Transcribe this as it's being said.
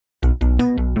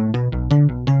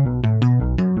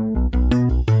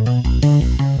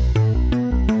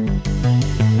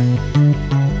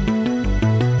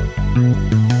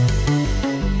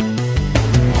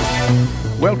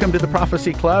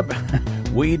Prophecy Club.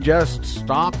 We just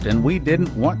stopped, and we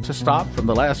didn't want to stop from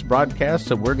the last broadcast,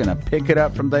 so we're going to pick it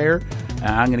up from there.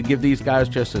 I'm going to give these guys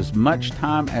just as much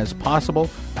time as possible.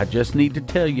 I just need to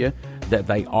tell you that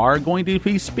they are going to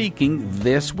be speaking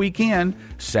this weekend,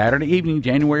 Saturday evening,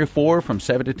 January 4, from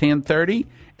 7 to 10:30,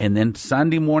 and then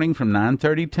Sunday morning from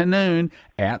 9:30 to noon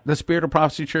at the Spirit of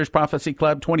Prophecy Church Prophecy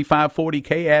Club, 2540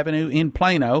 K Avenue in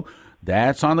Plano.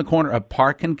 That's on the corner of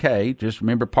Park and K. Just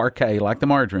remember Parquet, like the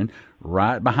margarine,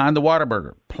 right behind the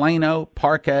Whataburger. Plano,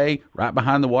 Parquet, right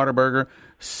behind the Whataburger.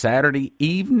 Saturday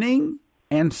evening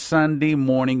and Sunday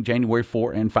morning, January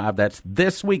 4 and 5. That's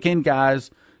this weekend,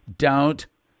 guys. Don't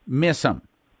miss them.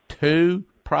 2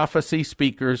 prophecy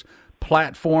speakers,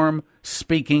 platform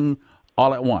speaking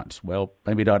all at once. Well,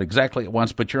 maybe not exactly at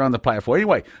once, but you're on the platform.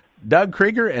 Anyway, Doug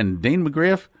Krieger and Dean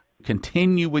McGriff,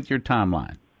 continue with your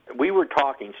timeline. We were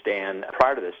talking, Stan,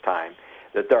 prior to this time,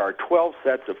 that there are 12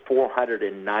 sets of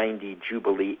 490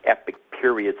 Jubilee epic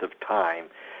periods of time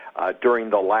during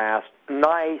the last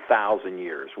 9,000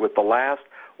 years, with the last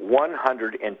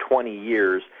 120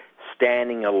 years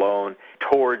standing alone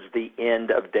towards the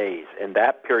end of days. In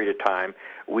that period of time,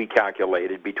 we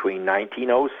calculated between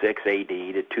 1906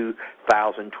 A.D. to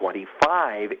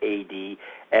 2025 A.D.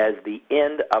 as the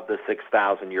end of the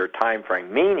 6,000-year time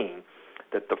frame, meaning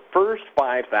that the first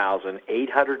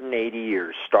 5,880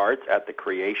 years starts at the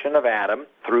creation of Adam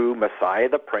through Messiah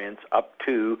the Prince up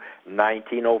to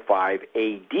 1905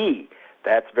 A.D.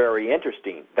 That's very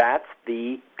interesting. That's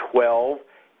the 12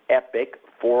 epic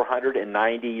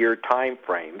 490-year time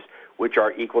frames, which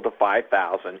are equal to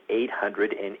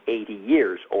 5,880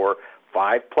 years, or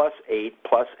 5 plus 8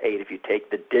 plus 8, if you take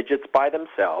the digits by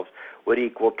themselves, would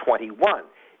equal 21.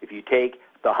 If you take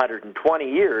the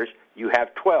 120 years, you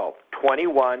have 12.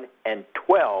 21 and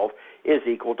 12 is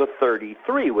equal to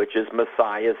 33, which is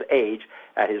Messiah's age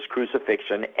at his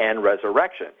crucifixion and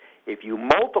resurrection. If you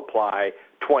multiply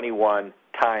 21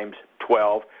 times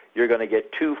 12, you're going to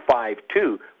get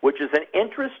 252, which is an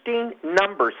interesting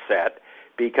number set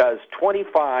because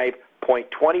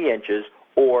 25.20 inches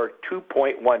or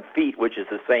 2.1 feet, which is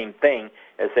the same thing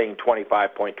as saying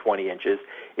 25.20 inches,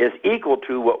 is equal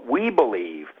to what we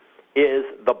believe is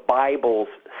the Bible's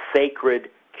sacred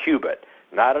cubit.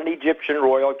 Not an Egyptian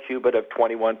royal cubit of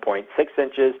 21.6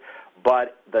 inches,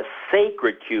 but the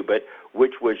sacred cubit,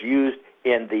 which was used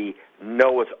in the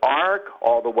Noah's Ark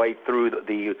all the way through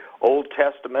the Old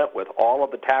Testament with all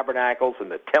of the tabernacles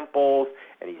and the temples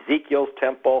and Ezekiel's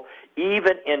temple,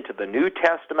 even into the New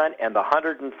Testament and the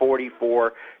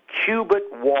 144-cubit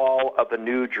wall of the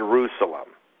New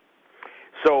Jerusalem.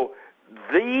 So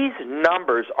these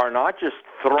numbers are not just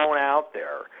thrown out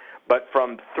there, but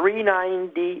from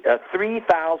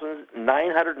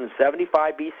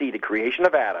 3,975 B.C., the creation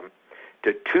of Adam,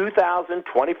 to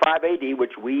 2025 A.D.,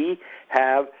 which we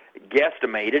have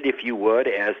guesstimated, if you would,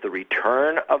 as the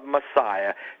return of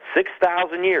Messiah,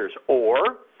 6,000 years.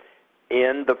 Or,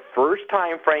 in the first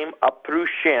time frame up through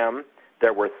Shem,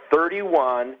 there were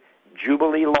 31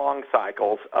 Jubilee long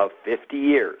cycles of 50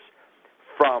 years.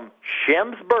 From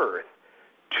Shem's birth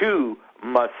to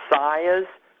Messiah's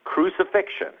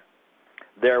crucifixion,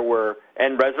 there were,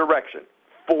 and resurrection,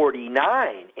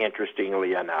 49,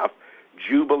 interestingly enough,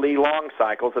 Jubilee long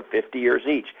cycles of 50 years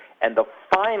each. And the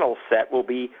final set will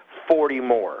be 40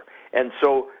 more. And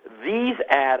so these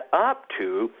add up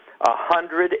to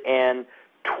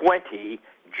 120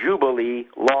 Jubilee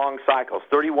long cycles.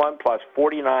 31 plus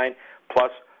 49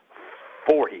 plus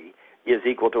 40 is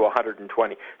equal to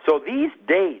 120. So these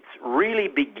dates really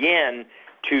begin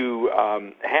to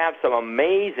have some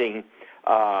amazing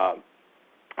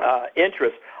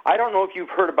interest. I don't know if you've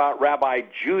heard about Rabbi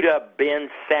Judah ben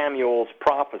Samuel's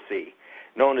prophecy,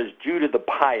 known as Judah the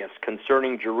Pious,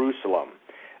 concerning Jerusalem,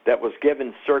 that was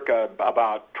given circa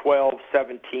about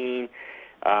 1217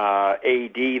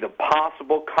 A.D., the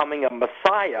possible coming of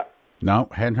Messiah. No,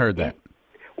 hadn't heard that.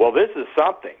 Well, this is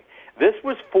something. This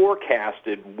was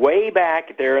forecasted way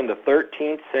back there in the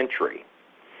 13th century.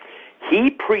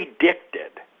 He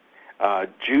predicted,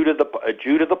 Judah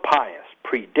the Pious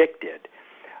predicted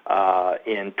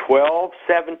in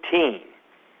 1217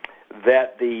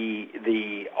 that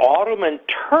the Ottoman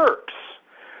Turks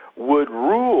would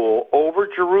rule over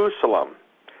Jerusalem.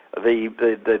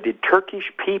 The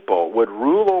Turkish people would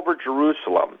rule over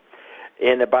Jerusalem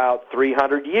in about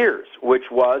 300 years, which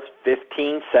was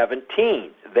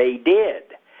 1517. They did.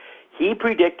 He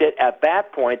predicted at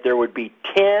that point there would be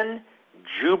 10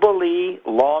 Jubilee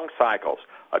long cycles,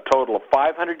 a total of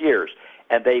 500 years,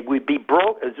 and they would be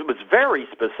broke. It was very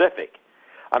specific.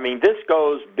 I mean, this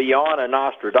goes beyond a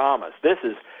Nostradamus. This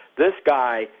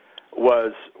guy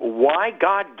was why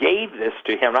God gave this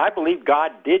to him. I believe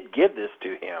God did give this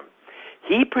to him.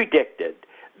 He predicted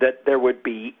that there would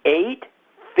be 8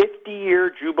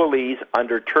 50-year jubilees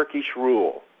under Turkish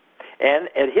rule. And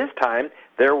at his time,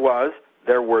 there were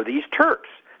these Turks.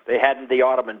 They hadn't the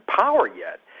Ottoman power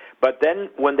yet. But then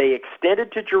when they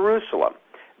extended to Jerusalem,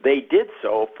 they did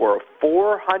so for a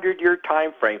 400-year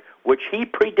time frame, which he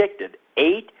predicted,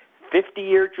 8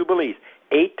 50-year jubilees.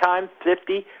 8 times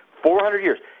 50, 400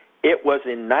 years. It was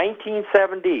in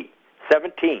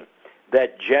 1917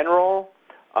 that General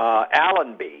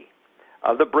Allenby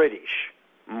of the British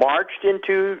marched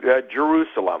into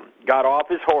Jerusalem, got off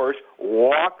his horse,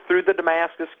 walked through the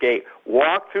Damascus gate,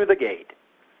 walked through the gate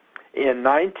in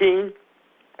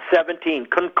 1917,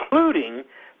 concluding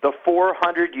the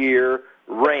 400-year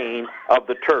reign of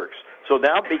the Turks. So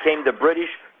now it became the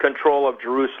British control of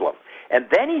Jerusalem. And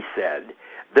then he said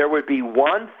there would be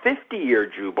one 50-year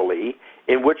jubilee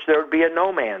in which there would be a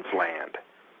no man's land.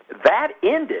 That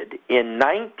ended in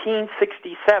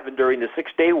 1967 during the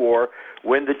Six-Day War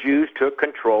when the Jews took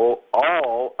control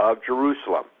all of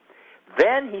Jerusalem.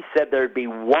 Then he said there would be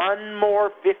one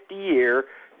more 50-year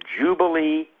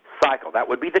Jubilee cycle. That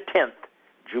would be the 10th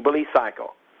Jubilee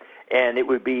cycle. And they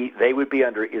would be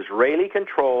under Israeli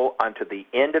control unto the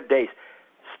end of days.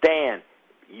 Stan,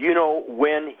 you know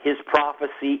when his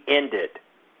prophecy ended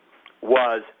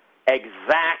was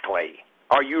exactly,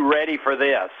 are you ready for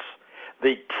this?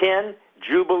 The 10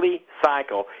 Jubilee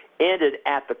cycle ended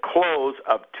at the close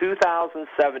of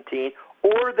 2017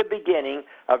 or the beginning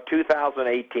of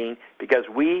 2018 because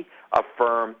we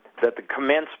affirm that the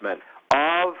commencement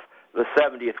of the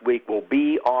 70th week will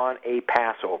be on a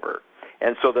Passover.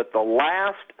 And so that the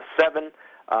last 7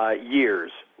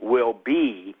 years will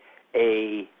be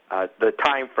the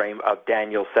time frame of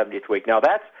Daniel's 70th week. Now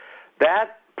that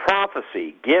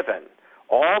prophecy given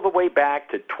all the way back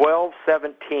to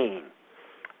 1217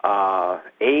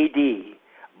 A.D.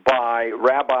 by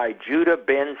Rabbi Judah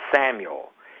ben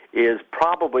Samuel is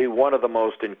probably one of the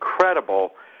most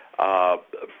incredible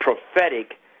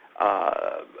prophetic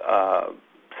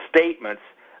statements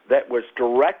that was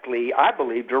directly, I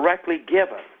believe, directly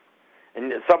given.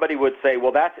 And somebody would say,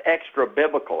 well, that's extra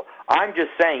biblical. I'm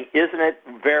just saying, isn't it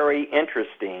very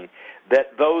interesting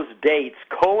that those dates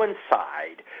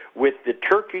coincide with the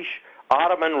Turkish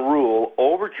Ottoman rule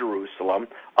over Jerusalem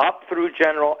up through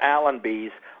General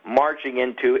Allenby's marching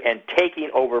into and taking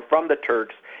over from the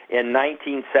Turks in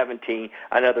 1917,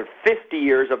 another 50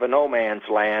 years of a no man's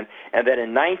land, and then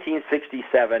in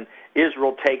 1967,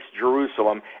 Israel takes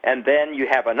Jerusalem, and then you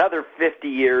have another 50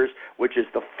 years, which is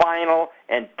the final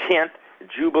and 10th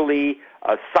Jubilee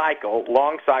cycle,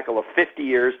 long cycle of 50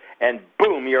 years, and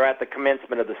boom, you're at the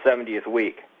commencement of the 70th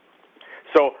week.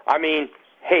 So, I mean,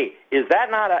 hey, is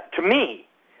that not to me,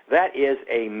 that is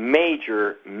a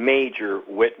major, major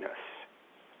witness.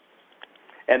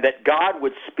 And that God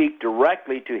would speak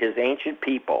directly to his ancient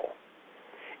people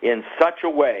in such a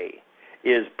way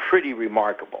is pretty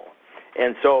remarkable.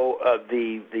 And so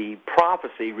the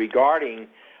prophecy regarding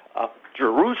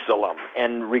Jerusalem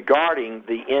and regarding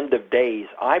the end of days,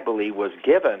 I believe, was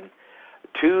given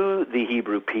to the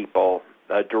Hebrew people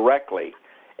directly.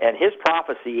 And his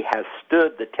prophecy has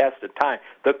stood the test of time.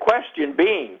 The question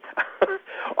being,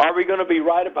 are we going to be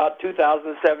right about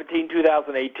 2017,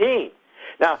 2018?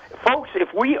 Now, folks,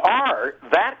 if we are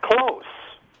that close,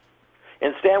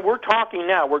 and Stan, we're talking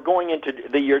now, we're going into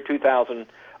the year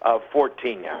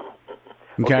 2014 now.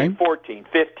 Okay. 14,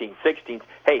 15, 16.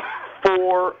 Hey,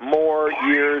 4 more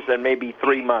years and maybe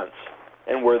 3 months,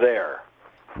 and we're there.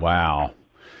 Wow.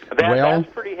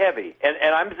 That's pretty heavy. And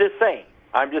I'm just saying,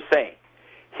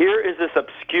 here is this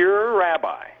obscure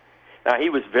rabbi. Now,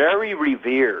 he was very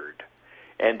revered,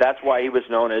 and that's why he was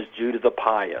known as Judah the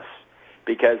Pious,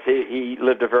 because he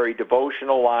lived a very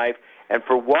devotional life, and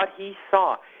for what he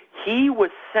saw, he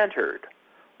was centered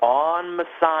on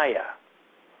Messiah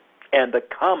and the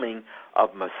coming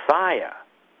of Messiah.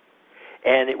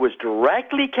 And it was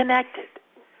directly connected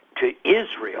to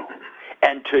Israel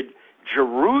and to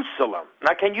Jerusalem.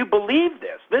 Now, can you believe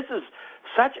this? This is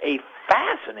such a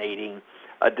fascinating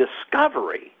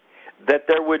discovery that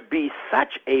there would be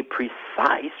such a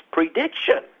precise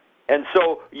prediction. And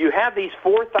so you have these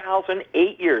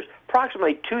 4,008 years,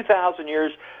 approximately 2,000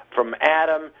 years from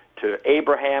Adam to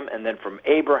Abraham, and then from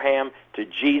Abraham to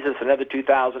Jesus, another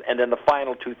 2,000, and then the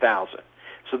final 2,000.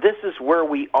 So this is where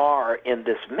we are in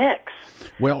this mix.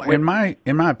 Well, in my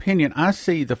opinion, I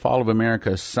see the fall of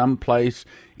America someplace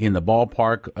in the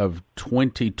ballpark of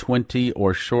 2020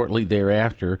 or shortly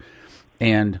thereafter,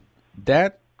 and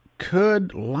that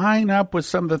could line up with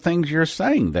some of the things you're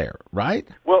saying there, right?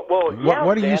 Well, yeah.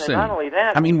 What are you Dan, saying? And not only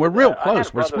that, I mean, we're real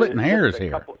close. We're brother splitting hairs just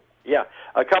here.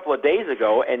 A couple of days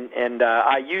ago, and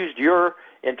I used your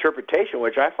interpretation,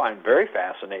 which I find very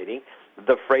fascinating.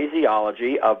 The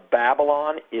phraseology of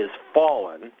Babylon is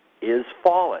fallen.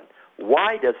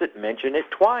 Why does it mention it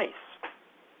twice?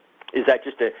 Is that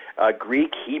just a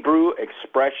Greek Hebrew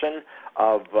expression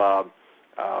of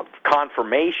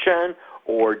confirmation,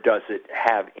 or does it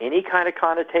have any kind of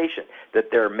connotation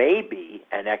that there may be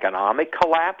an economic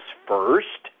collapse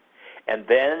first and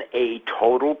then a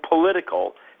total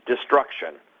political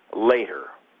destruction later?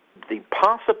 The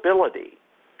possibility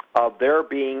of there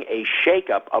being a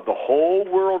shakeup of the whole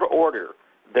world order,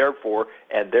 therefore,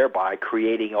 and thereby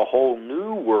creating a whole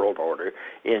new world order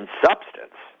in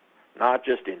substance, not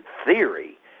just in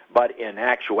theory, but in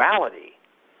actuality.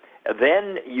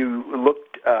 Then you looked,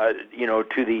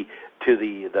 to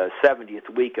the 70th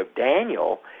week of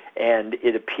Daniel, and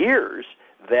it appears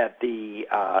that the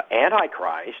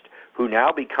Antichrist, who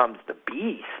now becomes the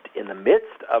beast in the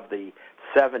midst of the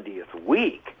 70th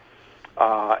week,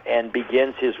 and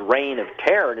begins his reign of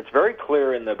terror, and it's very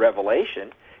clear in the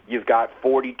Revelation. You've got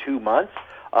 42 months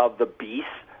of the beast's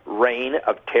reign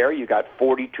of terror. You've got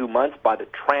 42 months by the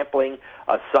trampling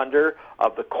asunder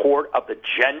of the court of the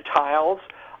Gentiles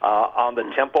on the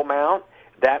Temple Mount.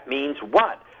 That means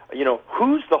what?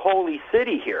 Who's the holy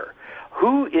city here?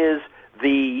 Who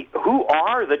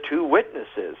are the two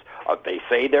witnesses? They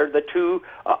say they're the two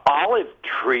olive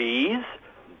trees.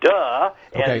 Duh.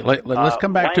 Okay, let's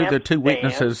come back to the two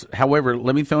witnesses. However,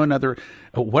 let me throw another.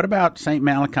 What about St.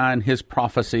 Malachi and his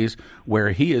prophecies, where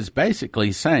he is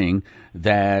basically saying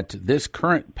that this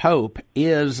current pope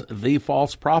is the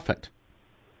false prophet?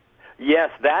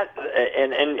 Yes, that,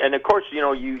 and of course,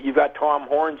 you've got Tom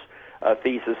Horn's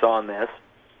thesis on this.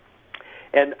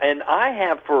 And I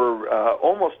have for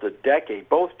almost a decade,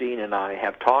 both Dean and I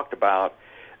have talked about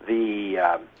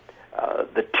the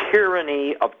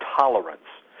tyranny of tolerance.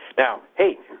 Now,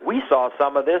 hey, we saw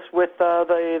some of this with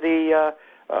the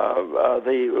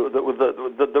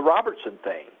Robertson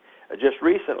thing just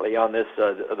recently on this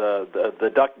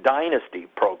the Duck Dynasty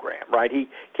program, right? He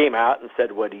came out and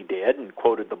said what he did and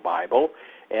quoted the Bible,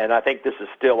 and I think this is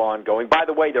still ongoing. By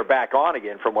the way, they're back on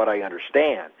again, from what I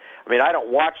understand. I mean, I don't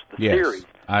watch the series,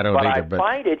 I don't either, but I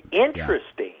find it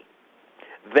interesting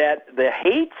that the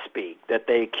hate speak that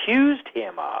they accused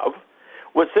him of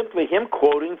was simply him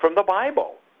quoting from the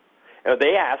Bible.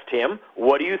 They asked him,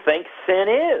 what do you think sin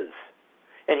is?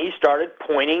 And he started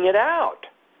pointing it out,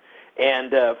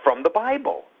 and from the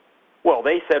Bible. Well,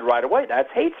 they said right away, that's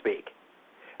hate speak.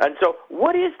 And so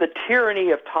what is the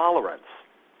tyranny of tolerance?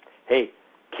 Hey,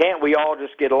 can't we all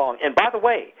just get along? And by the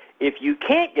way, if you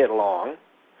can't get along,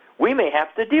 we may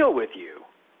have to deal with you.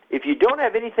 If you don't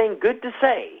have anything good to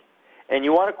say, and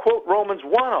you want to quote Romans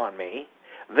 1 on me,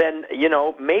 then,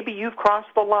 maybe you've crossed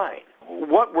the line.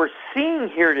 What we're seeing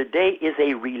here today is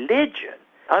a religion.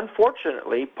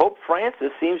 Unfortunately, Pope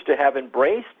Francis seems to have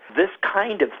embraced this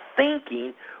kind of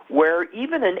thinking where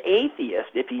even an atheist,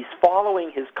 if he's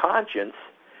following his conscience,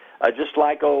 just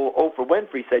like Oprah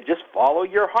Winfrey said, just follow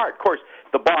your heart. Of course,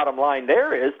 the bottom line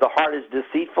there is the heart is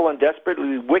deceitful and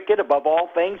desperately wicked above all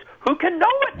things. Who can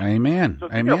know it? Amen. So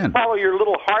Amen. Follow your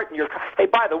little heart and your... Hey,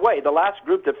 by the way, the last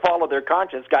group that followed their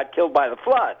conscience got killed by the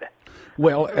flood.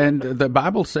 Well, and the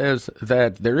Bible says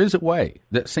that there is a way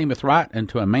that seemeth right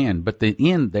unto a man, but the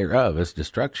end thereof is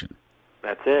destruction.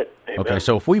 That's it. Amen. Okay,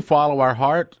 so if we follow our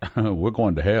heart, we're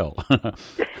going to hell.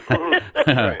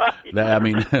 I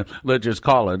mean, let's just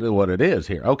call it what it is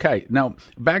here. Okay, now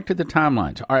back to the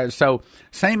timelines. All right, so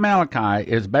St. Malachi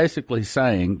is basically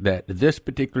saying that this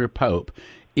particular pope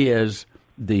is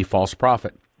the false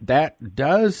prophet. That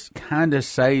does kind of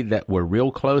say that we're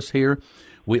real close here.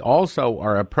 We also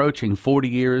are approaching 40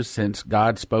 years since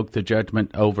God spoke the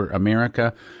judgment over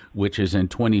America, which is in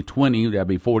 2020. That'll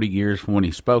be 40 years from when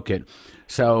he spoke it.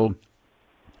 So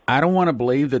I don't want to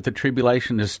believe that the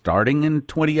tribulation is starting in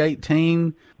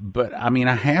 2018, but I mean,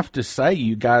 I have to say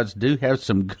you guys do have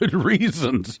some good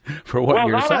reasons for what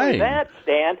you're saying. Well, not only that,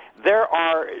 Stan, there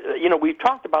are, we've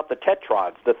talked about the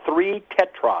tetrads, the three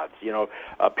tetrads,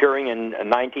 appearing in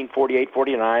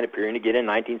 1948-49, appearing again in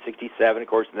 1967, of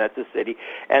course, and that's the city.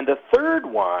 And the third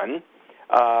one,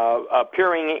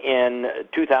 appearing in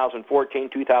 2014,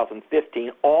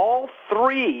 2015, all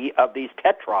three of these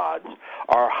tetrads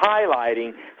are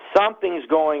highlighting something's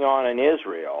going on in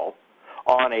Israel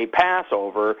on a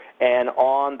Passover and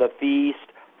on the Feast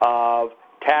of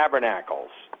Tabernacles,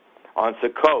 on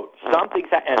Sukkot.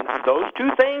 And those two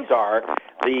things are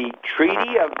the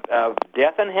treaty of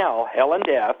death and hell and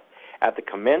death, at the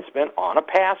commencement on a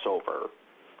Passover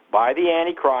by the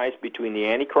Antichrist, between the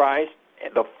Antichrist,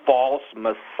 the false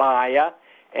Messiah,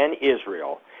 and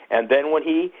Israel. And then when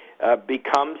he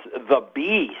becomes the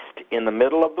beast in the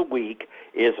middle of the week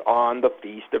is on the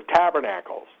Feast of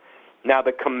Tabernacles. Now,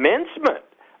 the commencement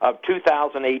of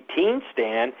 2018,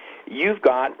 Stan, you've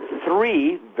got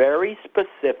 3 very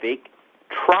specific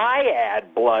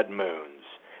triad blood moons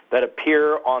that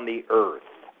appear on the earth.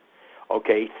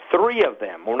 Okay, 3 of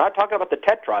them. We're not talking about the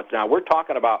tetrads now. We're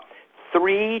talking about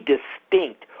 3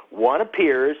 distinct. One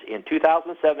appears in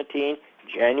 2017,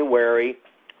 January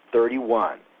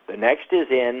 31. The next is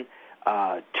in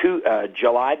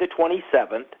July the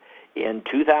 27th in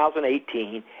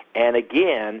 2018, and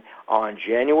again on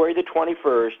January the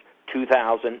 21st,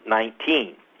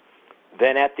 2019.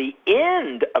 Then at the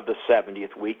end of the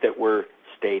 70th week that we're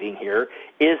stating here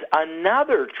is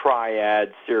another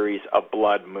triad series of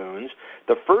blood moons,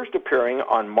 the first appearing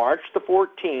on March the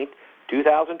 14th,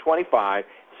 2025,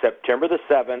 September the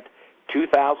 7th,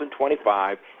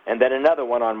 2025, and then another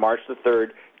one on March the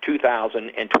 3rd,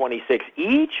 2026.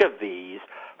 Each of these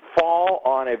fall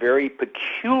on a very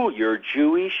peculiar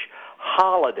Jewish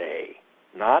holiday,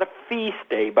 not a feast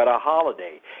day, but a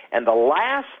holiday. And the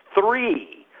last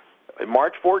 3,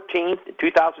 March 14th,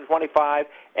 2025,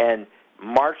 and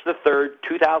March the 3rd,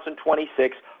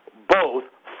 2026, both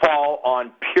fall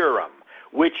on Purim,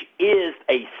 which is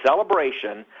a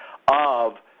celebration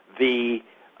of the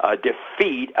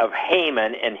defeat of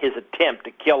Haman and his attempt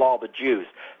to kill all the Jews.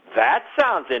 That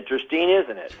sounds interesting,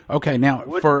 isn't it? Okay, now,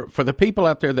 for the people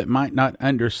out there that might not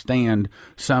understand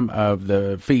some of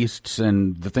the feasts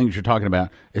and the things you're talking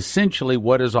about, essentially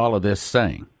what is all of this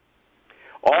saying?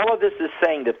 All of this is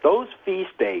saying that those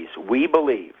feast days, we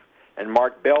believe, and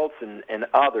Mark Beltz and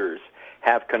others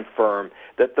have confirmed,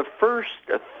 that the first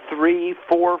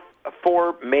 4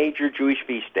 major Jewish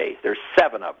feast days, there's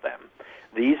 7 of them.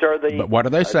 These are the. But what are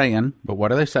they saying?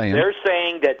 They're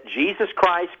saying that Jesus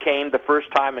Christ came the first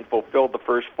time and fulfilled the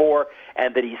first 4,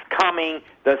 and that he's coming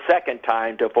the second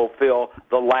time to fulfill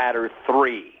the latter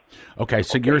 3. Okay,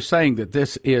 so you're saying that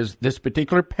this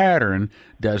particular pattern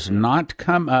does not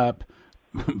come up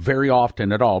very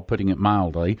often at all, putting it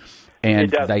mildly,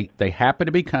 and they happen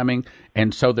to be coming,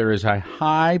 and so there is a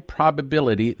high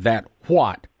probability that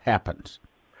what happens?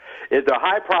 It's a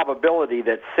high probability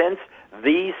that since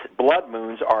these blood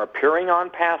moons are appearing on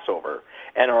Passover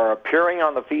and are appearing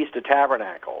on the Feast of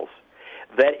Tabernacles,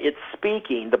 that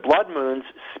the blood moons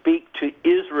speak to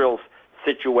Israel's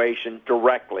situation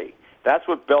directly. That's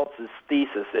what Beltz's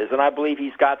thesis is, and I believe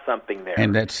he's got something there.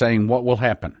 And that's saying what will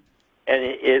happen? And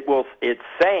it's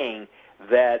saying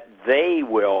that they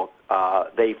will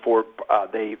they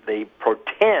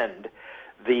portend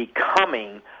the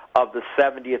coming of the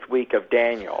 70th week of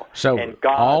Daniel. So and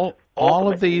God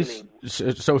all of these.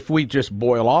 So if we just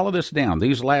boil all of this down,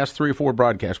 these last 3 or 4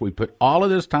 broadcasts, we put all of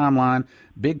this timeline,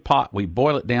 big pot, we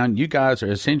boil it down. You guys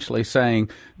are essentially saying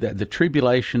that the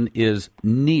tribulation is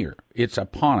near. It's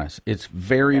upon us. It's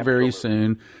very, very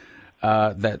soon.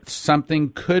 That something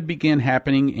could begin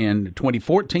happening in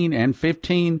 2014 and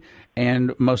 15,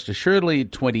 and most assuredly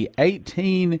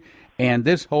 2018, and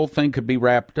this whole thing could be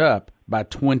wrapped up by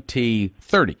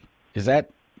 2030. Is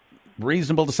that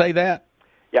reasonable to say that?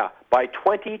 Yeah, by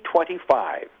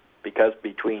 2025, because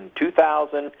between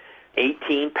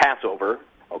 2018 Passover,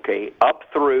 up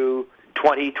through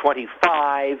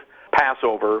 2025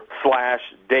 Passover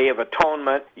 / Day of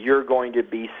Atonement, you're going to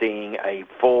be seeing a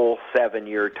full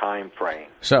 7-year time frame.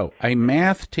 So a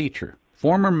math teacher,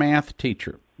 former math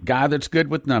teacher, guy that's good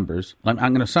with numbers, I'm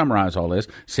going to summarize all this,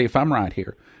 see if I'm right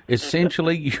here.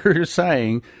 Essentially, you're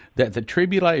saying that the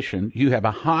tribulation, you have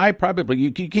a high probability.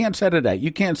 You can't set a date.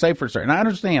 You can't say for certain. I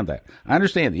understand that.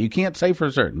 You can't say for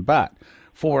certain. But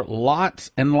for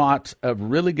lots and lots of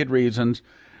really good reasons,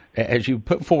 as you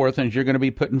put forth, and as you're going to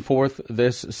be putting forth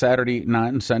this Saturday night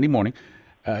and Sunday morning,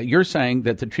 you're saying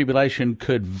that the tribulation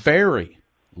could very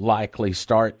likely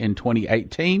start in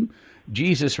 2018.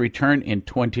 Jesus' return in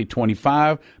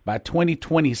 2025. By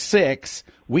 2026,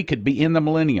 we could be in the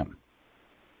millennium.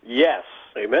 Yes.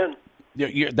 Amen.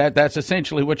 That's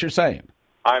essentially what you're saying.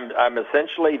 I'm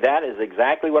essentially, that is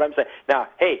exactly what I'm saying. Now,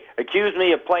 hey, accuse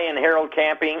me of playing Harold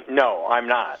Camping. No, I'm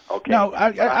not. Okay.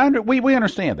 No, we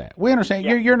understand that. We understand.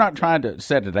 Yeah. You're not trying to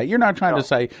set it. You're not trying to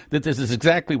say that this is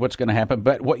exactly what's going to happen.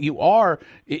 But what you are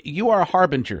a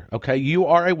harbinger. Okay, you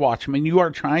are a watchman. You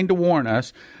are trying to warn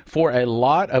us for a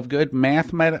lot of good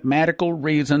mathematical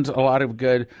reasons, a lot of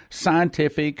good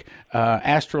scientific,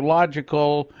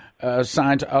 astrological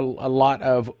signs, a lot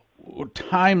of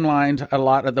timelines, a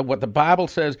lot of what the Bible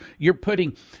says. You're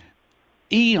putting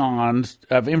eons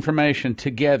of information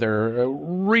together,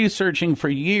 researching for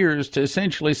years to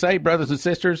essentially say, brothers and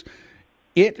sisters,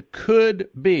 it could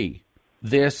be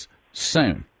this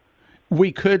soon.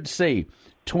 We could see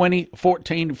 20,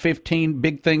 14, 15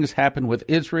 big things happen with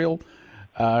Israel.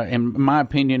 In my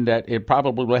opinion, that it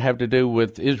probably will have to do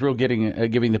with Israel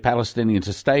giving the Palestinians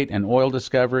a state and oil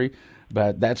discovery,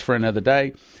 but that's for another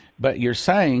day. But you're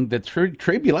saying that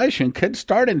tribulation could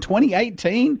start in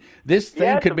 2018? This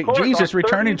thing could be Jesus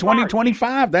returning in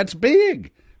 2025. That's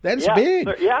big. That's big.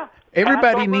 Yeah.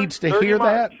 Everybody needs to hear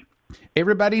March. that.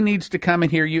 Everybody needs to come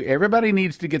and hear you. Everybody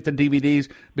needs to get the DVDs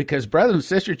because, brothers and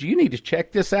sisters, you need to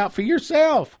check this out for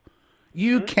yourself.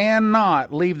 You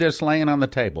cannot leave this laying on the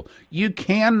table. You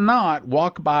cannot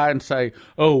walk by and say,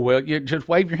 oh, well, you just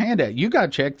wave your hand at it. You got to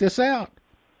check this out.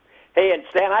 Hey, and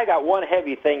Stan, I got one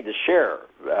heavy thing to share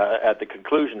at the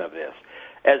conclusion of this.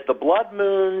 As the blood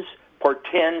moons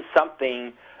portend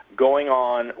something going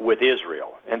on with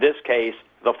Israel, in this case,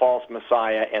 the false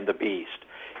Messiah and the beast,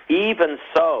 even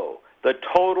so, the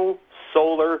total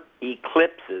solar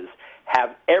eclipses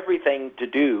have everything to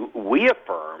do, we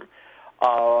affirm,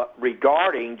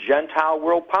 regarding Gentile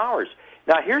world powers.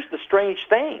 Now, here's the strange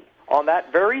thing. On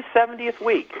that very 70th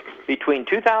week, between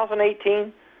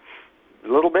 2018, a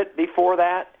little bit before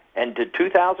that, and to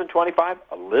 2025,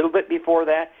 a little bit before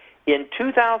that, in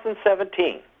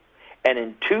 2017 and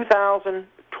in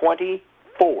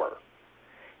 2024,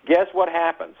 guess what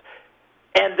happens?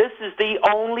 And this is the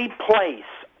only place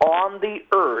on the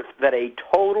earth that a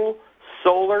total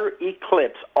solar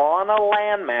eclipse on a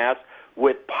landmass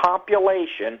with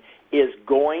population is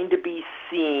going to be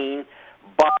seen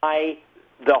by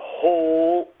the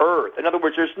whole earth. In other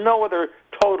words, there's no other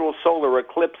total solar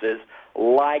eclipses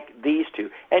like these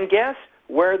two. And guess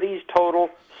where these total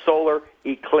solar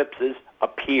eclipses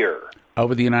appear?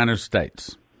 Over the United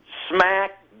States.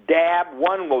 Smack dab.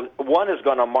 One is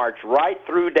going to march right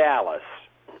through Dallas.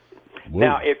 Whoa.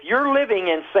 Now, if you're living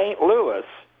in St. Louis,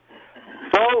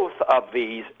 both of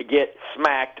these get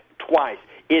smacked twice.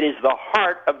 It is the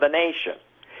heart of the nation.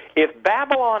 If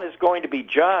Babylon is going to be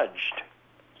judged,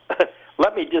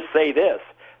 let me just say this.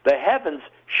 The heavens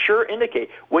sure indicate.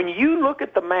 When you look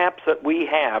at the maps that we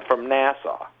have from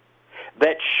NASA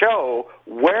that show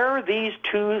where these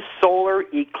two solar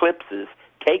eclipses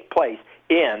take place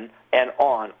in and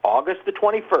on August the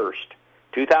 21st,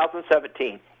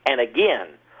 2017, and again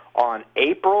on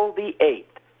April the 8th,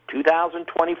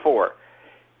 2024,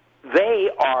 they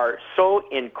are so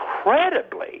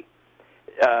incredibly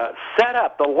set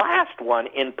up. The last one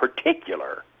in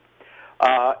particular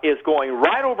is going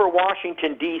right over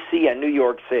Washington, D.C. and New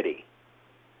York City.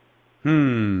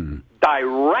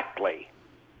 Directly.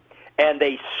 And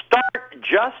they start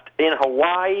just in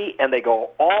Hawaii, and they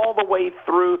go all the way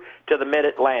through to the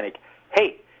Mid-Atlantic.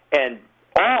 Hey, and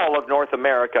all of North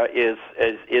America is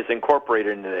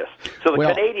incorporated into this. So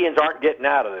the Canadians aren't getting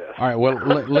out of this. All right. Well,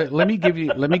 let me give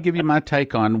you my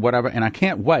take on whatever, and I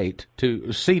can't wait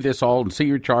to see this all and see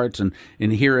your charts and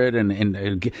hear it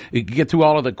and get through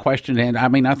all of the questions. And I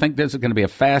mean, I think this is going to be a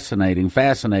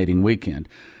fascinating weekend.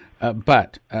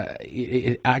 But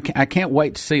I can't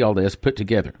wait to see all this put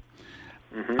together.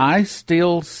 Mm-hmm. I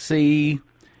still see,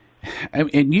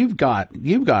 and you've got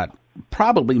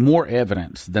probably more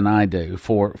evidence than I do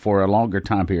for a longer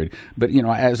time period. But, you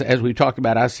know, as we talked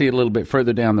about, I see it a little bit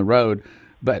further down the road.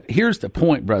 But here's the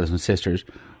point, brothers and sisters,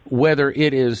 whether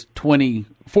it is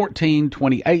 2014,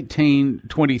 2018,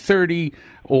 2030,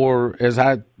 or as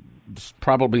I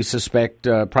probably suspect,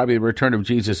 probably the return of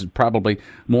Jesus is probably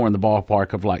more in the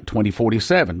ballpark of like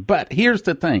 2047. But here's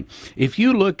the thing. If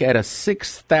you look at a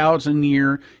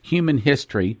 6,000-year human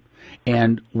history,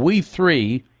 and we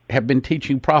three have been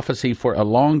teaching prophecy for a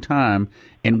long time,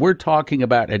 and we're talking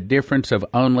about a difference of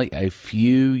only a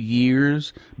few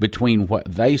years between what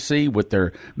they see with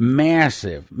their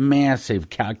massive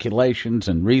calculations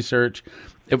and research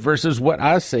versus what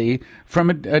I see from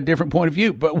a different point of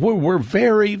view. But we're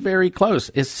very, very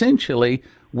close. Essentially,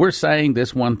 we're saying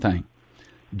this one thing.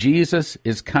 Jesus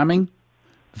is coming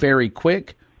very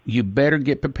quick. You better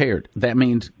get prepared. That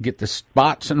means get the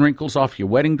spots and wrinkles off your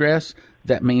wedding dress.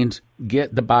 That means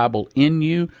get the Bible in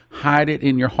you, hide it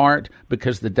in your heart,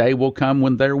 because the day will come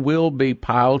when there will be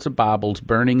piles of Bibles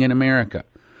burning in America.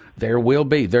 There will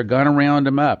be. They're going to round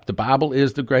them up. The Bible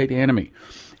is the great enemy.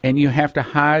 And you have to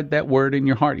hide that word in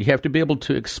your heart. You have to be able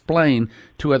to explain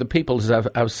to other people, as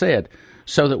I've said,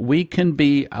 so that we can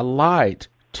be a light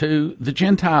to the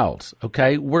Gentiles,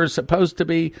 okay? We're supposed to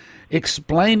be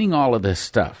explaining all of this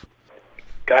stuff.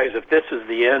 Guys, if this is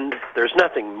the end, there's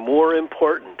nothing more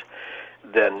important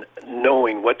than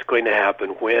knowing what's going to happen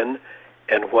when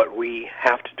and what we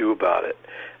have to do about it.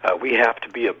 We have to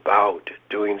be about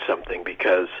doing something,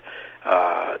 because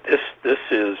this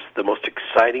is the most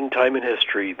exciting time in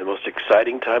history, the most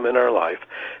exciting time in our life,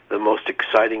 the most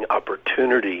exciting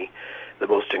opportunity, the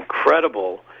most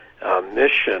incredible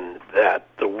mission that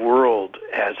the world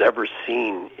has ever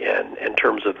seen in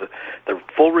terms of the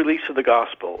full release of the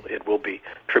gospel. It will be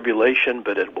tribulation,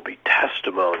 but it will be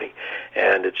testimony,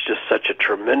 and it's just such a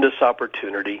tremendous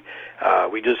opportunity.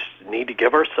 We just need to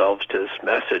give ourselves to this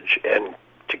message and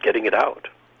to getting it out.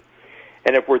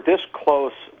 And if we're this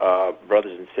close,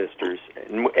 brothers and sisters,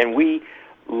 and we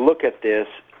look at this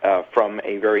from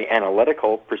a very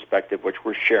analytical perspective, which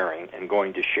we're sharing and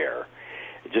going to share,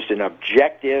 just an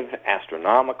objective,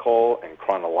 astronomical, and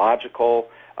chronological,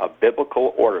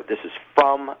 biblical order. This is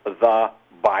from the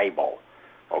Bible,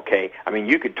 okay? I mean,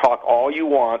 you could talk all you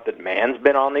want that man's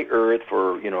been on the earth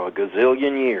for, a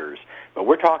gazillion years, but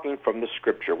we're talking from the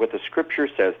Scripture, what the Scripture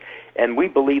says, and we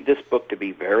believe this book to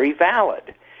be very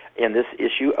valid in this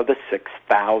issue of the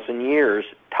 6,000 years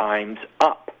times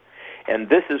up. And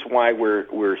this is why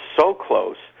we're so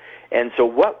close. And so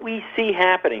what we see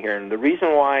happening here, and the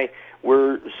reason why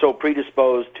we're so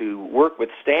predisposed to work with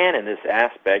Stan in this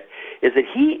aspect, is that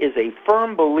he is a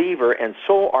firm believer, and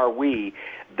so are we,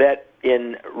 that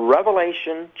in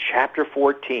Revelation chapter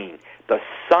 14, the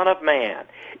Son of Man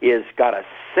is got a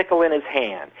sickle in his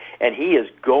hand, and he is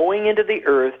going into the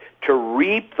earth to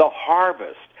reap the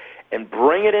harvest and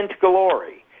bring it into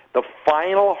glory, the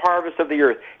final harvest of the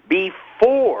earth,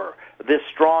 before this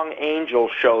strong angel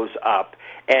shows up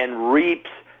and reaps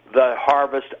the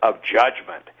harvest of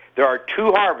judgment. There are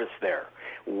two harvests there,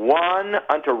 one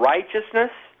unto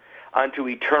righteousness, unto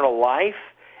eternal life,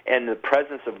 and the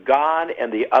presence of God,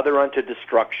 and the other unto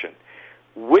destruction.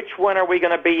 Which one are we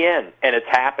going to be in? And it's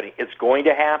happening. It's going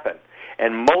to happen.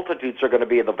 And multitudes are going to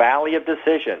be in the valley of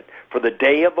decision, for the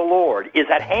day of the Lord is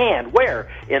at hand. Where?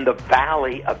 In the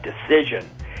valley of decision.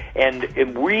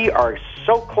 And we are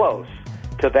so close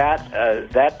to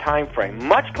that time frame,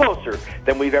 much closer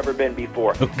than we've ever been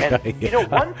before. Okay.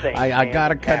 And one thing... I got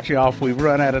to cut you off. We've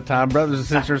run out of time. Brothers and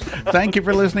sisters, thank you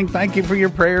for listening. Thank you for your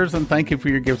prayers, and thank you for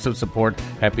your gifts of support.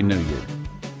 Happy New Year.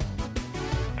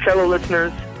 Fellow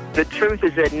listeners, the truth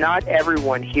is that not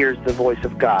everyone hears the voice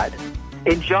of God.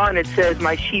 In John it says,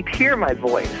 "My sheep hear my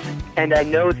voice, and I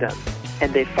know them,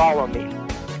 and they follow me."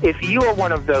 If you are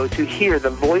one of those who hear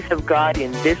the voice of God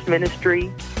in this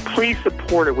ministry, please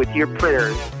support it with your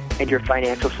prayers and your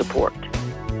financial support.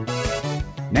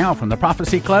 Now from the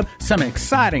Prophecy Club, some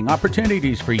exciting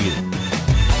opportunities for you.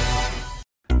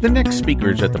 The next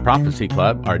speakers at the Prophecy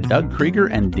Club are Doug Krieger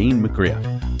and Dean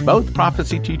McGriff. Both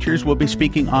prophecy teachers will be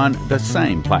speaking on the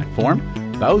same platform.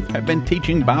 Both have been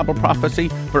teaching Bible prophecy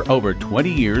for over 20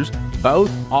 years, both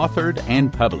authored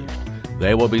and published.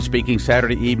 They will be speaking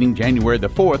Saturday evening, January the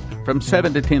 4th, from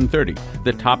 7 to 10:30.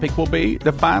 The topic will be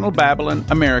The Final Babylon,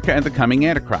 America, and the Coming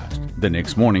Antichrist. The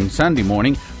next morning, Sunday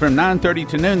morning, from 9:30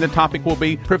 to noon, the topic will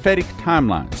be Prophetic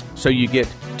Timelines. So you get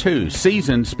two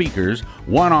seasoned speakers,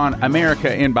 one on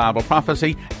America in Bible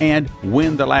prophecy and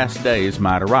when the last days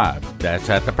might arrive. That's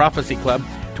at the Prophecy Club,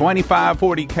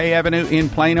 2540 K Avenue in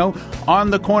Plano, on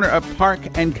the corner of Park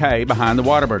and K behind the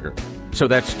Whataburger. So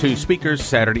that's two speakers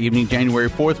Saturday evening, January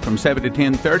 4th from 7 to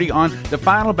 10:30 on The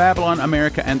Final Babylon,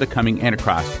 America, and the Coming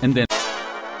Antichrist. And then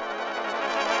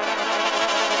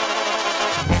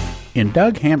in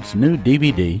Doug Hamp's new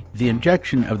DVD, The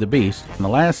Injection of the Beast, in the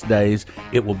last days,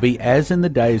 it will be as in the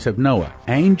days of Noah.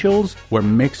 Angels were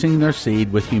mixing their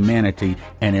seed with humanity,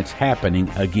 and it's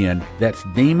happening again. That's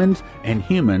demons and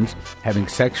humans having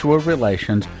sexual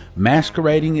relations,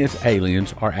 masquerading as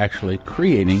aliens, are actually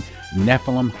creating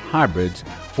Nephilim hybrids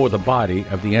for the body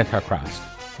of the Antichrist.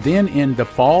 Then in The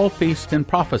Fall Feast and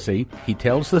Prophecy, he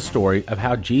tells the story of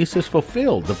how Jesus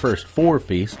fulfilled the first 4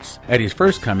 feasts at his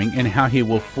first coming and how he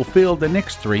will fulfill the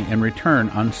next 3 in return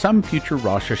on some future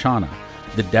Rosh Hashanah.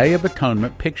 The Day of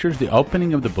Atonement pictures the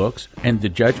opening of the books and the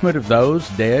judgment of those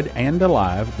dead and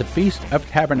alive. The Feast of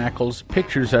Tabernacles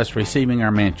pictures us receiving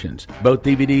our mansions. Both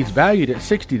DVDs valued at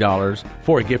 $60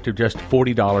 for a gift of just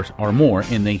 $40 or more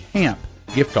in the HAMP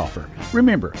gift offer.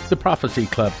 Remember, the Prophecy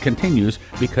Club continues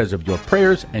because of your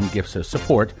prayers and gifts of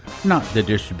support, not the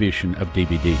distribution of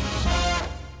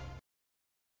DVDs.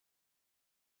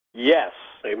 Yes.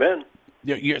 Amen.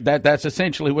 That's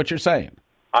essentially what you're saying.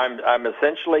 I'm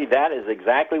essentially, that is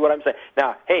exactly what I'm saying.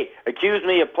 Now, hey, accuse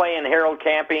me of playing Harold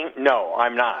Camping. No,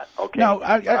 I'm not. Okay. No,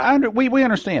 we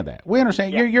understand that. We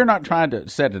understand. Yeah. You're not trying to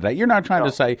set it out. You're not trying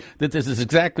to say that this is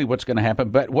exactly what's going to happen.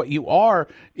 But what you are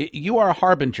a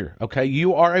harbinger. Okay,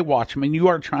 you are a watchman. You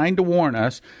are trying to warn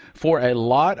us for a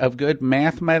lot of good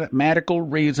mathematical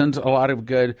reasons, a lot of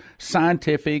good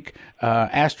scientific,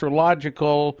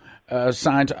 astrological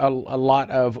signs, a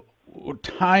lot of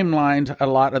timelines, a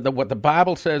lot of what the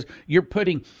Bible says. You're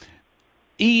putting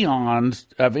eons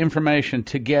of information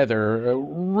together,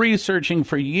 researching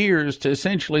for years to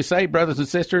essentially say, brothers and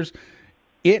sisters,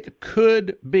 it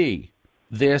could be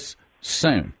this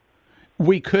soon.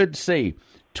 We could see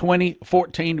 20,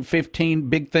 14, 15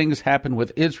 big things happen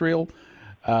with Israel.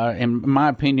 In my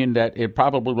opinion, that it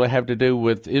probably will have to do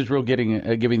with Israel giving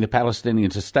the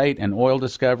Palestinians a state and oil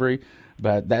discovery,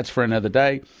 but that's for another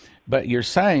day. But you're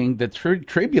saying that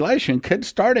tribulation could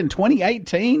start in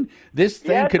 2018? This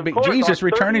thing could be Jesus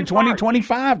returning in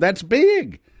 2025. That's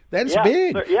big. That's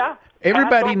big. Yeah.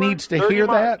 Everybody Passover, needs to hear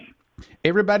that.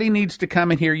 Everybody needs to come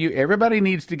and hear you. Everybody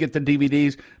needs to get the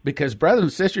DVDs because, brothers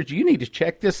and sisters, you need to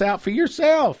check this out for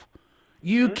yourself.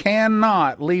 You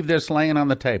cannot leave this laying on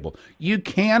the table. You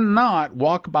cannot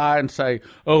walk by and say,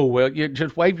 oh, well, you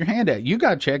just wave your hand at it. You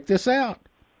got to check this out.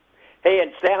 Hey,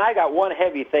 and Stan, I got one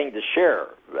heavy thing to share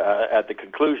at the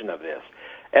conclusion of this.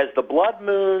 As the blood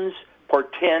moons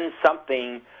portend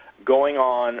something going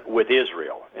on with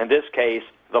Israel, in this case,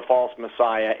 the false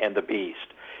Messiah and the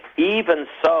beast, even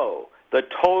so, the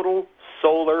total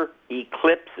solar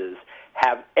eclipses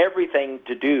have everything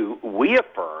to do, we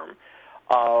affirm,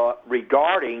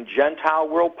 regarding Gentile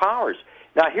world powers.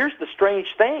 Now, here's the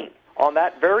strange thing. On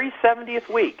that very 70th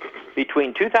week,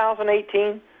 between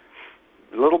 2018,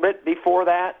 a little bit before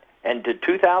that, and to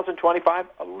 2025,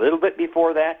 a little bit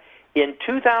before that, in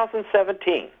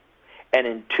 2017 and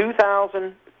in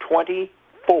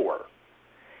 2024,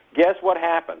 guess what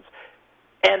happens?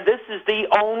 And this is the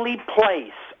only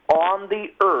place on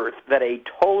the earth that a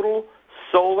total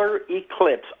solar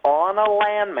eclipse on a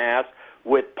landmass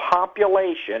with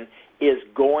population is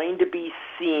going to be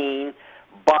seen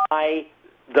by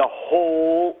the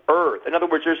whole earth. In other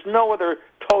words, there's no other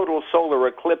total solar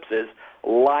eclipses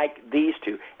like these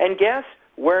two. And guess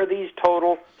where these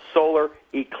total solar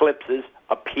eclipses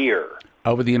appear?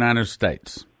 Over the United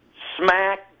States.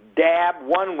 Smack dab.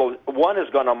 One is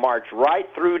going to march right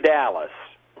through Dallas.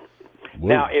 Whoa.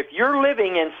 Now, if you're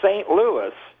living in St.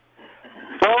 Louis,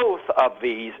 both of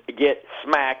these get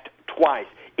smacked twice.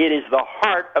 It is the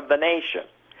heart of the nation.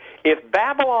 If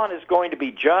Babylon is going to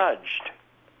be judged,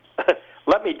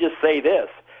 let me just say this.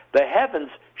 The heavens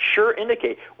sure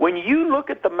indicate. When you look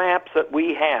at the maps that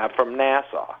we have from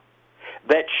NASA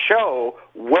that show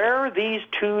where these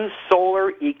two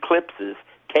solar eclipses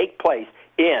take place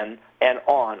in and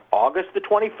on August the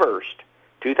 21st,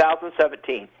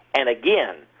 2017, and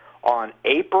again on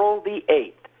April the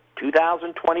 8th,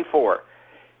 2024,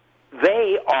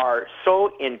 they are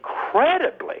so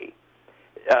incredibly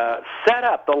set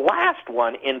up. The last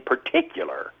one in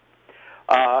particular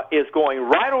is going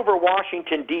right over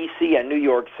Washington, D.C. and New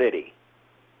York City.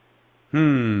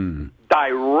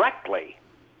 Directly.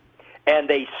 And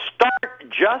they start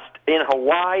just in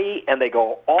Hawaii, and they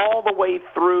go all the way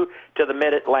through to the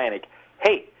Mid-Atlantic.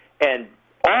 Hey, and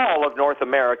all of North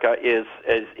America is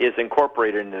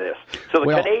incorporated into this. So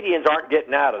the Canadians aren't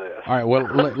getting out of this. All right. Well,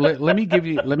 let me give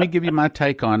you my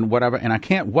take on whatever, and I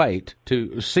can't wait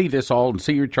to see this all and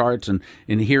see your charts and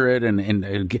hear it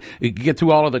and get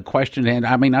through all of the questions. And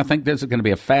I mean, I think this is going to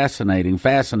be a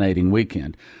fascinating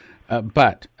weekend.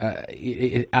 But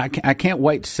I can't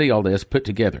wait to see all this put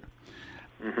together.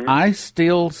 Mm-hmm. I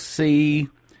still see,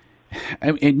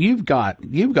 and you've got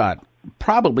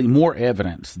probably more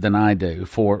evidence than I do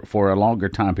for a longer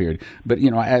time period. But, you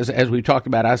know, as we talked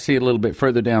about, I see it a little bit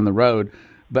further down the road.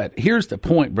 But here's the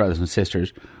point, brothers and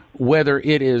sisters, whether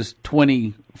it is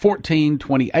 2014,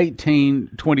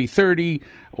 2018, 2030,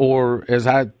 or as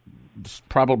I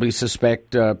probably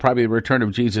suspect, probably the return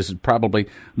of Jesus is probably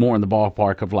more in the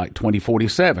ballpark of like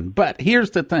 2047. But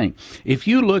here's the thing. If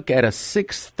you look at a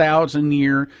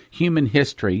 6,000-year human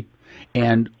history,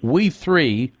 and we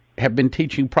three have been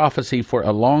teaching prophecy for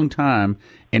a long time,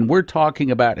 and we're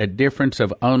talking about a difference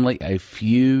of only a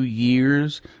few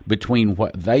years between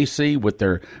what they see with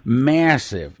their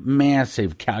massive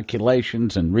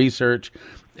calculations and research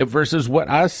versus what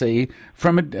I see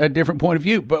from a different point of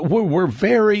view. But we're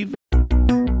very...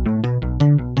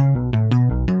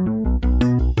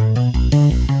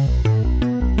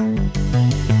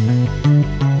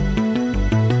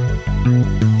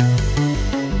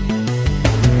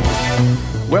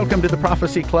 Welcome to the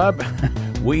Prophecy Club.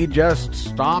 We just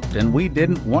stopped, and we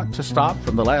didn't want to stop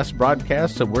from the last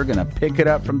broadcast, so we're going to pick it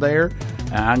up from there.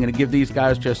 I'm going to give these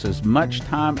guys just as much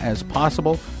time as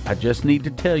possible. I just need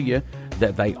to tell you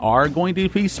that they are going to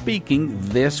be speaking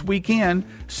this weekend,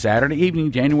 Saturday evening,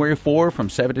 January 4, from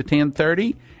 7 to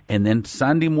 10:30, and then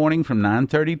Sunday morning from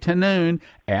 9:30 to noon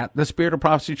at the Spirit of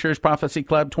Prophecy Church Prophecy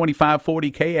Club, 2540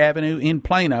 K Avenue in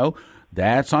Plano.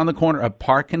 That's on the corner of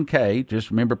Park and K.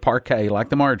 Just remember Parquet, like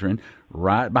the margarine,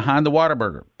 right behind the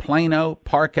Whataburger. Plano,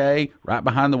 Parquet, right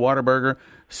behind the Whataburger.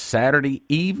 Saturday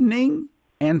evening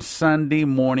and Sunday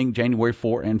morning, January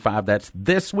 4 and 5. That's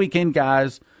this weekend,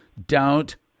 guys.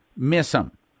 Don't miss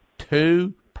them.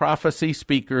 2 prophecy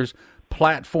speakers,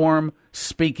 platform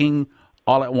speaking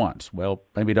all at once. Well,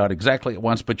 maybe not exactly at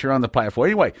once, but you're on the platform.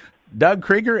 Anyway, Doug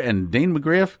Krieger and Dean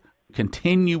McGriff,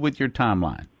 continue with your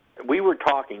timeline. We were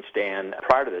talking, Stan,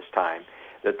 prior to this time,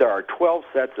 that there are 12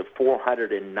 sets of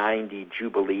 490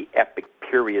 Jubilee epic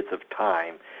periods of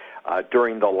time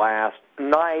during the last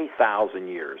 9,000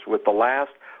 years, with the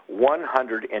last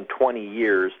 120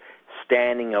 years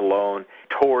standing alone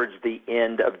towards the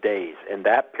end of days. In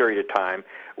that period of time,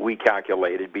 we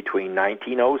calculated between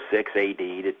 1906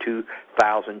 A.D. to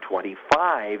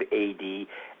 2025 A.D.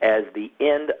 as the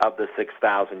end of the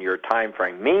 6,000-year time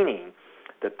frame, meaning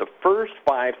that the first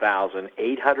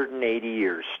 5,880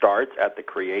 years starts at the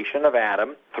creation of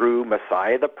Adam through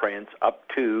Messiah the Prince up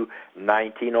to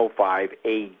 1905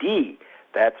 A.D.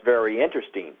 That's very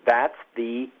interesting. That's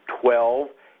the 12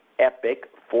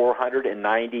 epic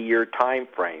 490-year time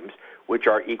frames, which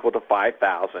are equal to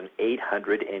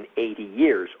 5,880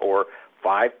 years, or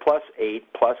 5 plus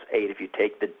 8 plus 8, if you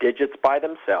take the digits by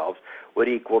themselves, would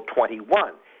equal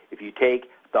 21. If you take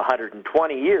the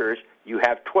 120 years, you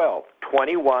have 12.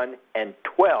 21 and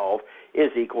 12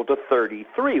 is equal to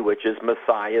 33, which is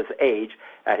Messiah's age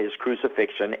at his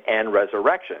crucifixion and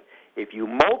resurrection. If you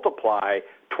multiply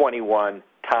 21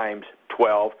 times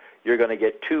 12, you're going to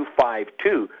get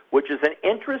 252, which is an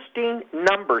interesting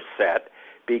number set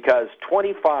because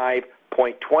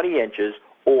 25.20 inches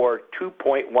or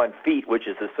 2.1 feet, which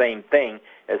is the same thing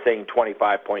as saying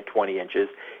 25.20 inches,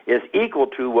 is equal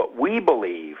to what we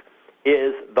believe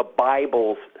is the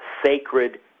Bible's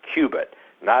sacred cubit.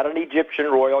 Not an Egyptian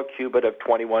royal cubit of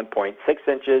 21.6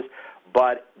 inches,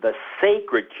 but the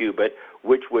sacred cubit,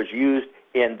 which was used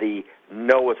in the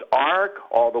Noah's Ark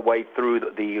all the way through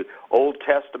the Old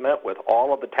Testament with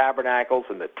all of the tabernacles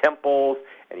and the temples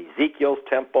and Ezekiel's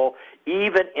temple,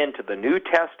 even into the New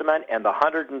Testament and the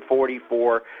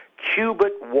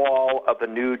 144-cubit wall of the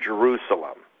New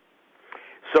Jerusalem.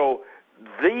 So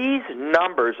these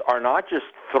numbers are not just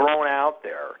thrown out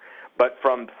there, but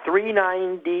from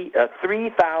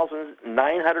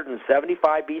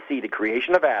 3,975 BC, the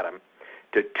creation of Adam,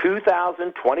 to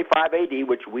 2025 AD,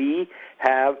 which we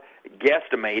have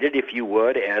guesstimated, if you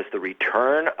would, as the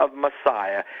return of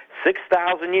Messiah,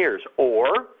 6,000 years.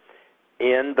 Or,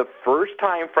 in the first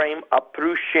time frame up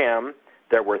through Shem,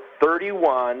 there were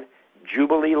 31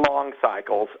 Jubilee long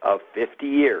cycles of 50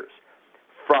 years.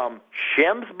 From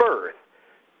Shem's birth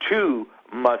to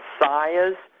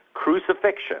Messiah's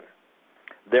crucifixion,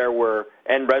 there were,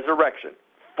 and resurrection,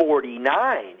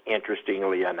 49,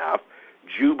 interestingly enough,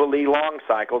 Jubilee long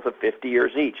cycles of 50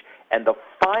 years each. And the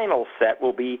final set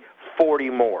will be 40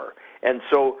 more. And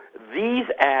so these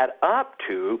add up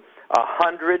to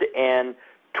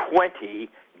 120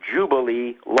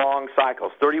 Jubilee long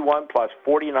cycles. 31 plus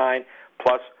 49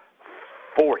 plus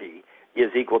 40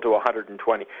 is equal to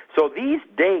 120. So these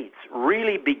dates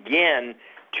really begin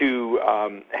to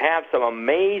have some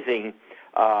amazing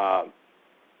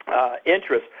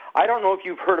interest. I don't know if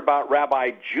you've heard about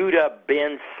Rabbi Judah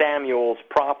ben Samuel's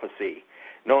prophecy,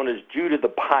 known as Judah the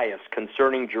Pious,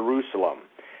 concerning Jerusalem,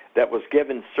 that was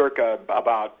given circa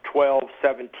about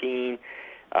 1217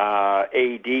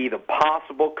 A.D., the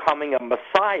possible coming of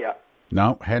Messiah.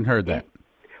 No, hadn't heard that.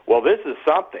 Well, this is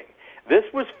something. This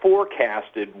was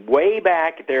forecasted way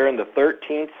back there in the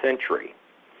 13th century.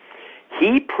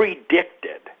 He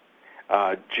predicted,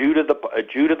 Judah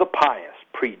the Pious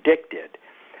predicted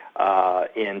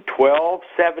in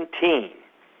 1217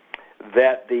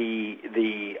 that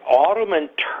the Ottoman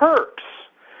Turks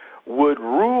would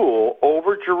rule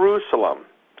over Jerusalem.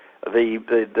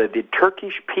 The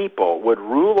Turkish people would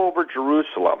rule over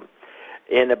Jerusalem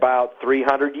in about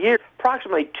 300 years,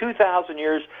 approximately 2,000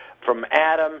 years from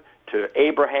Adam to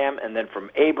Abraham, and then from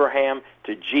Abraham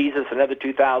to Jesus, another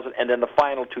 2,000, and then the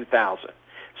final 2,000.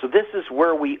 So this is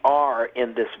where we are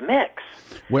in this mix.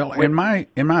 Well, in my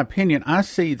opinion, I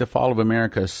see the fall of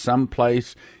America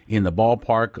someplace in the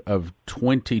ballpark of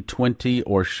 2020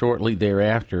 or shortly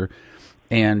thereafter,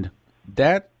 and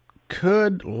that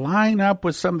could line up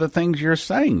with some of the things you're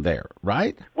saying there,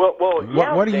 right? Well,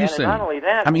 yeah. What are you Dan, saying? And not only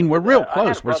that, I mean, we're real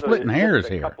close. We're brother splitting hairs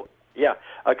just here.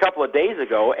 A couple of days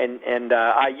ago, and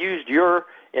I used your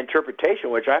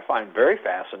interpretation, which I find very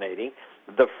fascinating.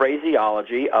 The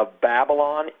phraseology of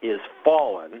Babylon is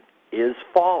fallen.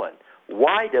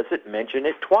 Why does it mention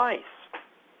it twice?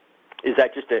 Is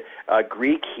that just a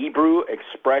Greek Hebrew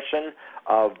expression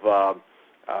of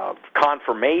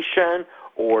confirmation,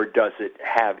 or does it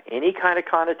have any kind of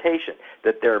connotation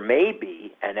that there may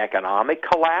be an economic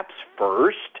collapse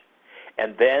first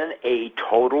and then a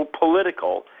total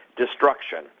political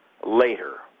destruction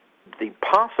later? The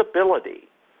possibility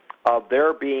of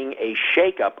there being a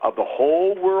shakeup of the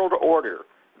whole world order,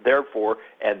 therefore,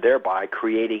 and thereby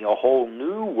creating a whole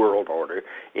new world order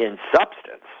in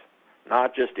substance,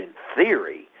 not just in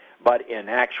theory, but in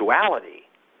actuality.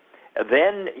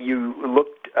 Then you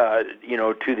looked,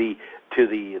 to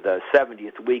the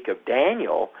 70th week of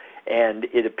Daniel, and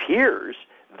it appears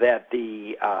that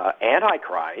the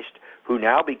Antichrist, who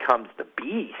now becomes the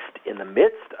beast in the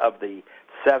midst of the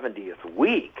 70th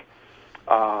week,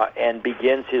 and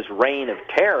begins his reign of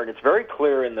terror, and it's very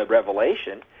clear in the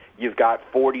Revelation. You've got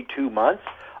 42 months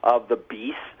of the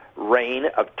beast's reign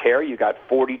of terror. You've got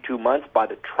 42 months by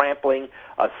the trampling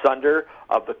asunder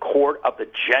of the court of the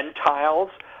Gentiles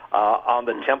on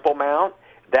the Temple Mount.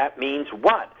 That means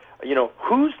what?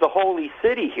 Who's the holy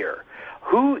city here?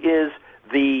 Who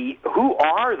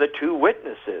are the two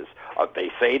witnesses?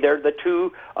 They say they're the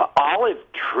two olive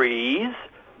trees.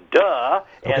 Duh.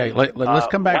 Okay, let's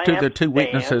come back to the two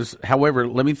witnesses. However,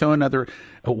 let me throw another.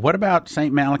 What about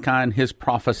St. Malachi and his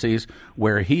prophecies,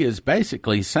 where he is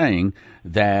basically saying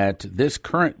that this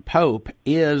current pope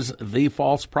is the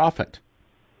false prophet?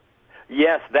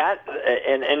 Yes, that,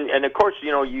 and of course,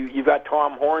 you've got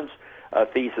Tom Horn's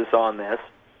thesis on this.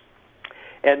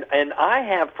 And I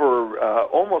have for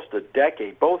almost a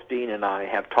decade, both Dean and I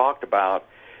have talked about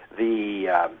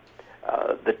the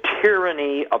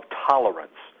tyranny of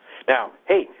tolerance. Now,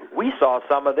 hey, we saw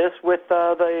some of this with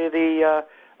the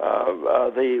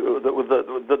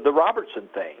Robertson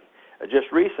thing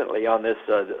just recently on this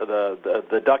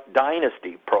the Duck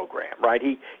Dynasty program, right?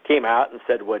 He came out and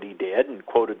said what he did and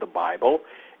quoted the Bible,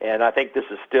 and I think this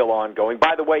is still ongoing.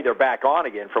 By the way, they're back on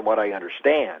again, from what I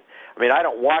understand. I mean, I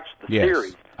don't watch the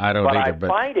series, I don't either,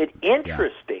 but I find it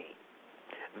interesting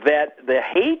that the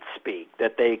hate speak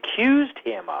that they accused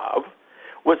him of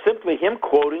was simply him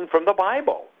quoting from the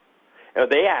Bible.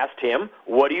 They asked him,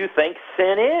 what do you think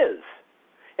sin is?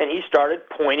 And he started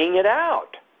pointing it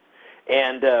out,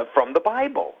 and from the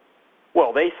Bible.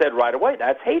 Well, they said right away,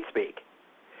 that's hate speak.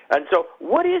 And so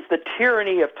what is the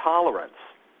tyranny of tolerance?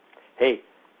 Hey,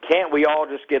 can't we all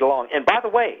just get along? And by the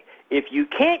way, if you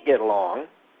can't get along,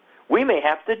 we may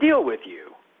have to deal with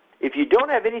you. If you don't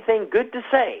have anything good to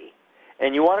say,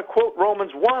 and you want to quote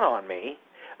Romans 1 on me,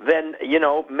 then,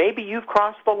 maybe you've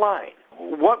crossed the line.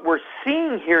 What we're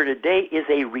seeing here today is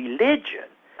a religion.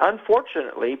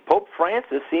 Unfortunately, Pope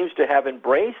Francis seems to have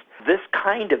embraced this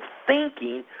kind of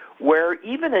thinking where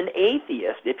even an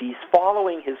atheist, if he's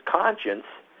following his conscience,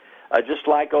 just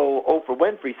like Oprah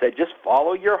Winfrey said, just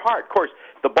follow your heart. Of course,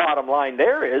 the bottom line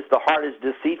there is the heart is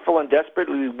deceitful and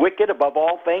desperately wicked above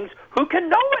all things. Who can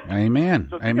know it? Amen.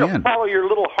 So, Amen. Follow your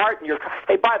little heart and your...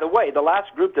 Hey, by the way, the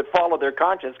last group that followed their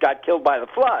conscience got killed by the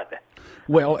flood.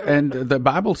 Well, and the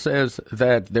Bible says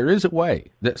that there is a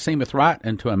way that seemeth right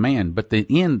unto a man, but the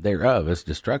end thereof is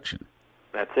destruction.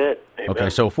 That's it. Amen. Okay,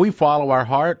 so if we follow our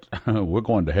heart, we're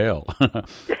going to hell.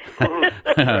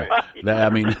 I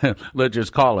mean, let's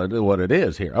just call it what it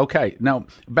is here. Okay, now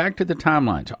back to the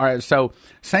timelines. All right, so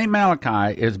St.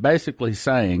 Malachi is basically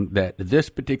saying that this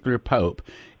particular pope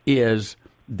is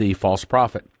the false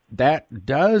prophet. That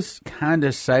does kind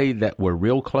of say that we're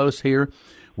real close here.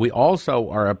 We also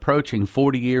are approaching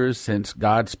 40 years since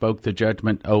God spoke the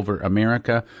judgment over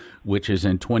America, which is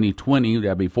in 2020.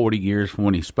 That'll be 40 years from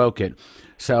when he spoke it.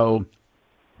 So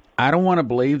I don't want to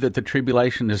believe that the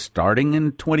tribulation is starting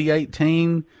in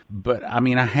 2018, but I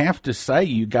mean, I have to say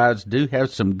you guys do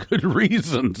have some good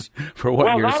reasons for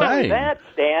what you're saying. Well, not only that,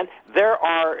 Stan, there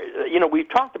are, we've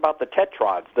talked about the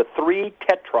tetrads, the three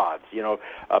tetrads,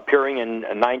 appearing in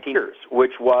 19 years,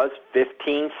 which was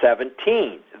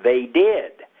 1517. They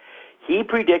did. He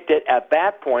predicted at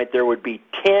that point there would be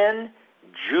 10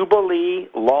 Jubilee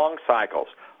long cycles,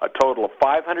 a total of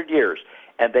 500 years,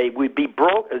 and they would be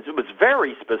broke. It was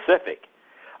very specific.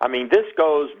 I mean, this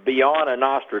goes beyond a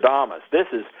Nostradamus.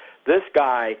 This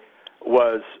guy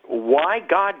was why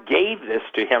God gave this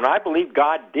to him. And I believe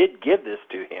God did give this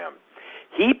to him.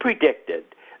 He predicted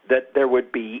that there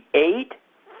would be 8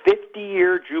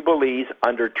 50-year jubilees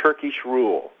under Turkish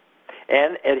rule.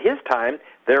 And at his time,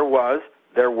 there were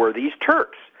these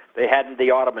Turks. They hadn't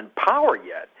the Ottoman power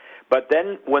yet. But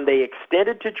then when they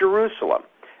extended to Jerusalem,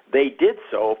 they did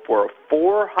so for a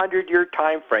 400-year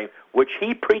time frame, which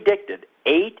he predicted,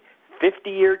 8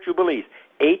 50-year jubilees,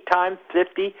 8 times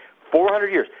 50, 400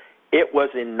 years. It was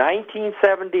in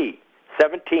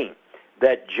 1917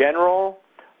 that General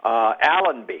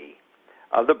Allenby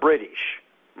of the British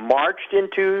marched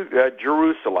into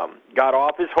Jerusalem, got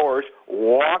off his horse,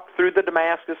 walked through the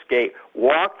Damascus gate,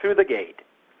 walked through the gate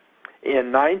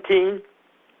in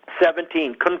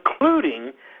 1917,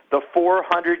 concluding the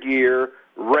 400-year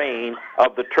reign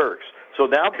of the Turks. So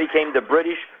now it became the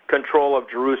British control of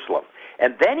Jerusalem.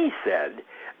 And then he said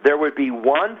there would be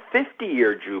one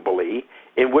 50-year jubilee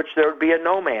in which there would be a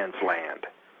no man's land.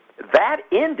 That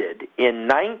ended in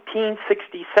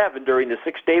 1967 during the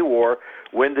Six-Day War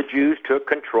when the Jews took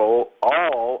control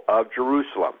all of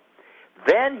Jerusalem.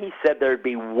 Then he said there would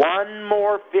be one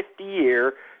more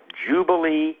 50-year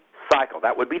jubilee cycle.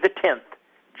 That would be the 10th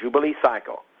jubilee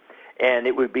cycle. And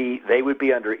they would be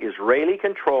under Israeli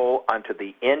control unto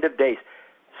the end of days.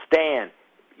 Stan,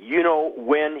 you know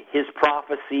when his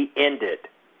prophecy ended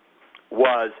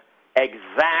was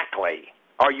exactly,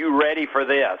 are you ready for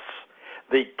this?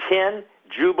 The 10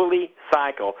 Jubilee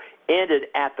cycle ended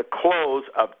at the close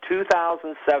of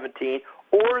 2017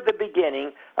 or the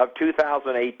beginning of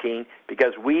 2018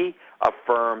 because we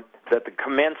affirm that the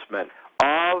commencement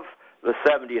of the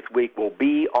 70th week will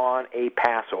be on a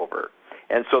Passover.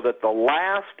 And so that the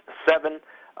last 7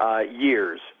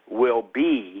 years will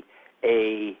be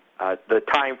the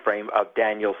time frame of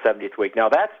Daniel's 70th week. Now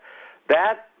that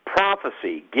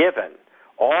prophecy given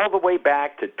all the way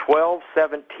back to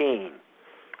 1217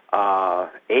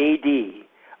 A.D.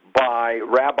 by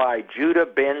Rabbi Judah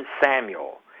ben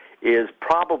Samuel is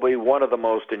probably one of the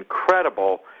most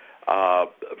incredible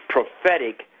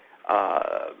prophetic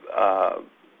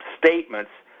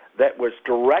statements that was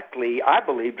directly, I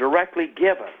believe, directly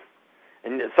given.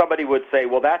 And somebody would say,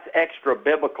 well, that's extra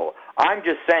biblical. I'm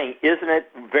just saying, isn't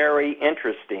it very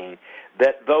interesting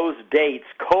that those dates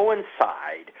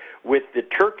coincide with the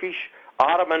Turkish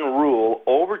Ottoman rule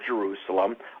over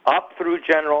Jerusalem up through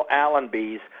General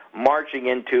Allenby's marching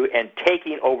into and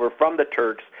taking over from the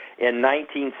Turks in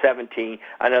 1917,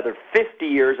 another 50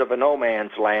 years of a no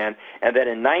man's land, and then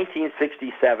in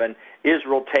 1967,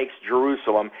 Israel takes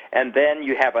Jerusalem, and then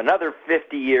you have another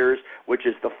 50 years, which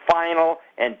is the final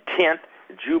and 10th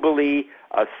Jubilee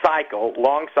cycle,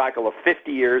 long cycle of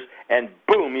 50 years, and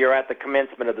boom, you're at the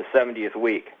commencement of the 70th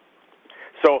week.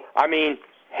 So, I mean,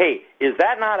 hey, is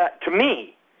that not to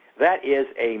me, that is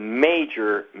a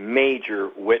major,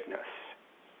 major witness.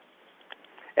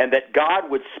 And that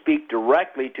God would speak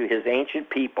directly to his ancient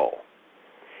people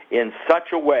in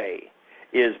such a way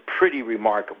is pretty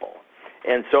remarkable.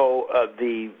 And so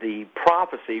the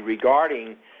prophecy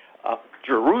regarding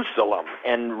Jerusalem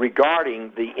and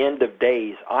regarding the end of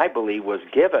days, I believe, was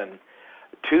given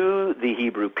to the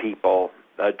Hebrew people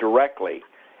directly.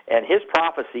 And his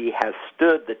prophecy has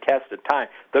stood the test of time.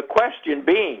 The question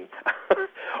being,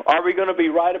 are we going to be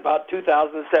right about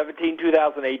 2017,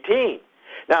 2018?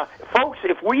 Now, folks,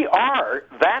 if we are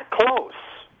that close,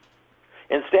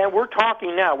 and Stan, we're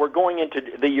talking now, we're going into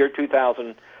the year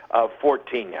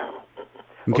 2014 now.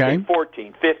 Okay.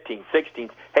 14, 15, 16.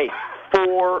 Hey,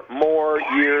 4 more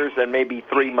years and maybe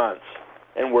 3 months,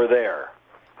 and we're there.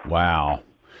 Wow.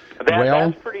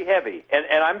 That's pretty heavy.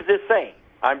 And I'm just saying,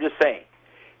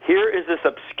 here is this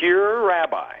obscure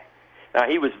rabbi. Now,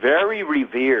 he was very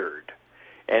revered,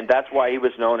 and that's why he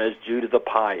was known as Judah the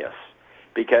Pious,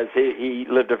 because he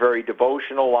lived a very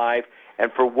devotional life,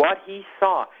 and for what he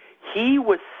saw, he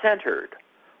was centered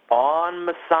on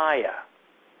Messiah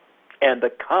and the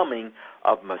coming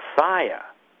of Messiah.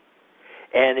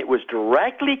 And it was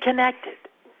directly connected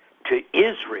to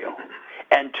Israel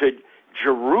and to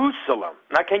Jerusalem.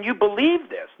 Now, can you believe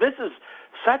this? This is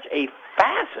such a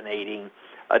fascinating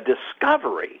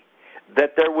discovery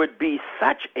that there would be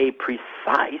such a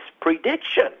precise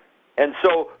prediction. And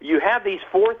so you have these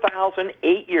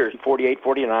 4,008 years, 48,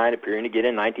 49, appearing again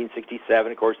in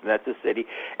 1967, of course, and that's the city.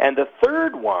 And the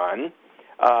third one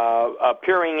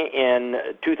appearing in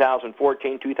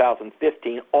 2014,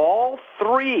 2015, all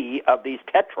 3 of these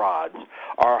tetrads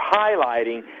are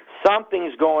highlighting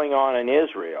something's going on in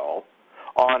Israel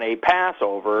on a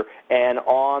Passover and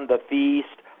on the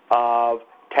Feast of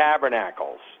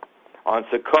Tabernacles, on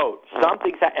Sukkot.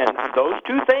 And those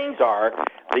 2 things are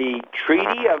the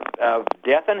treaty of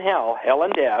death and hell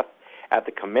and death, at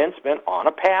the commencement on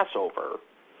a Passover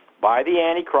by the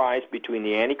Antichrist, between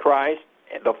the Antichrist,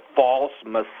 the false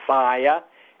Messiah,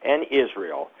 and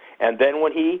Israel. And then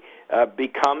when he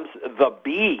becomes the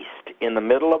beast in the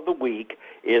middle of the week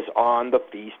is on the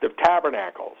Feast of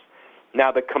Tabernacles.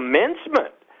 Now, the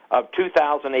commencement of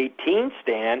 2018,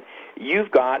 Stan,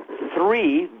 you've got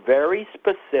 3 very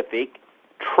specific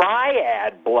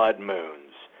triad blood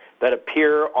moons that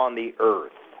appear on the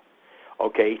earth.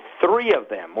 Okay, 3 of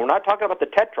them. We're not talking about the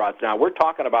tetrads now. We're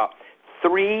talking about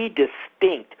 3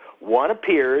 distinct. One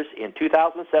appears in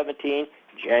 2017,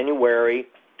 January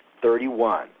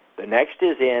 31. The next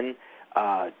is in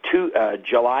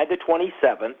July the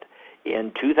 27th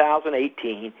in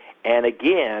 2018, and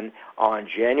again on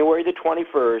January the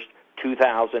 21st,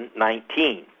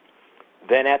 2019.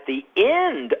 Then at the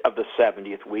end of the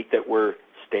 70th week that we're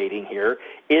stating here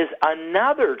is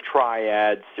another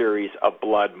triad series of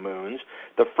blood moons,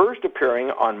 the first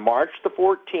appearing on March the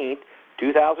 14th,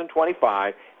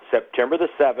 2025, September the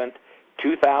 7th,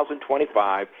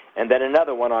 2025, and then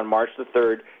another one on March the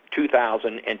 3rd,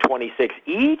 2026.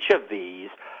 Each of these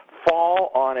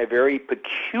fall on a very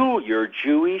peculiar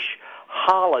Jewish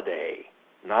holiday,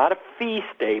 not a feast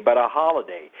day, but a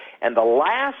holiday. And the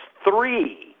last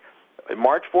 3,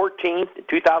 March 14th,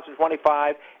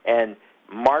 2025, and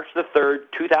March the 3rd,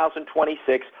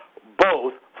 2026,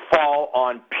 both fall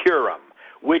on Purim,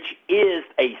 which is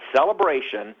a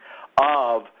celebration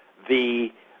of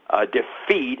the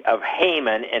defeat of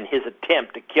Haman and his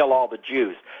attempt to kill all the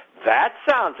Jews. That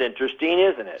sounds interesting,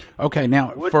 isn't it? Okay,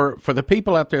 now, for the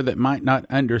people out there that might not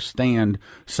understand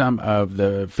some of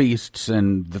the feasts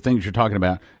and the things you're talking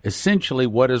about, essentially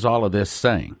what is all of this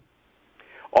saying?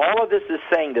 All of this is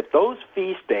saying that those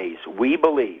feast days, we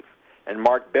believe, and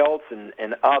Mark Beltz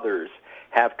and others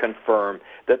have confirmed,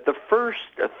 that the first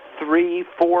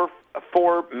 4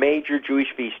 major Jewish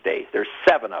feast days, there's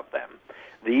 7 of them.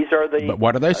 These are the. But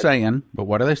what are they saying?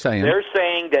 They're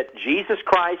saying that Jesus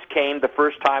Christ came the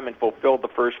first time and fulfilled the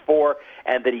first 4,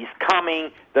 and that he's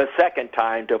coming the second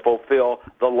time to fulfill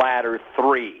the latter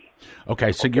 3.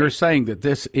 Okay, so you're saying that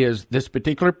this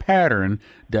particular pattern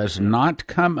does not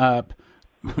come up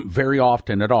very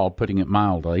often at all, putting it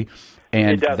mildly,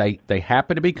 and they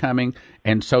happen to be coming,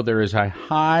 and so there is a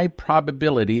high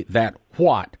probability that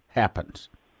what happens?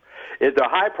 It's a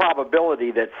high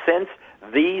probability that since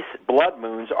these blood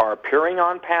moons are appearing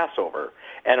on Passover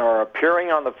and are appearing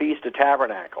on the Feast of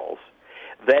Tabernacles,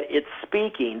 that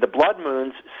the blood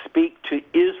moons speak to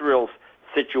Israel's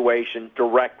situation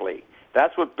directly.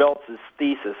 That's what Beltz's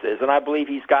thesis is, and I believe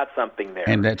he's got something there.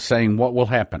 And that's saying what will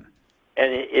happen?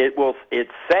 And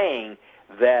it's saying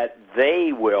that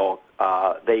they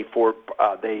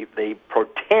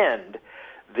portend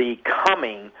the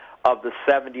coming of the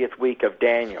 70th week of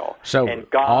Daniel. So and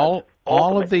God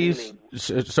all of these.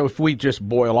 So if we just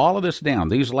boil all of this down,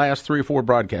 these last 3 or 4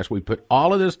 broadcasts, we put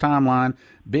all of this timeline,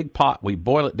 big pot, we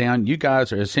boil it down. You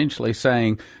guys are essentially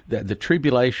saying that the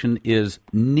tribulation is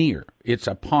near. It's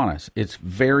upon us. It's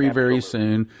very, very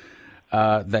soon.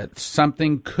 That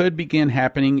something could begin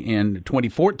happening in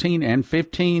 2014 and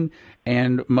 15,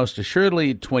 and most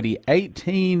assuredly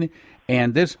 2018,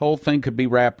 and this whole thing could be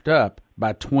wrapped up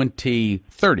by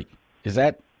 2030. Is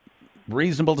that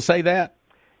reasonable to say that?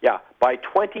 Yeah, by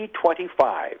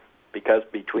 2025, because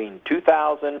between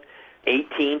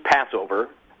 2018 Passover,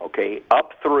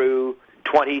 up through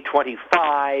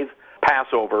 2025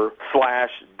 Passover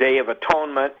 / Day of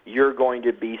Atonement, you're going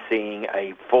to be seeing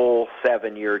a full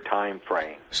 7-year time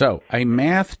frame. So a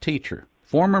math teacher,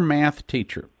 former math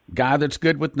teacher, guy that's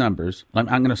good with numbers, I'm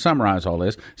going to summarize all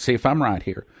this, see if I'm right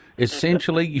here.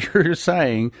 Essentially, you're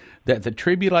saying that the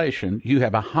tribulation, you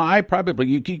have a high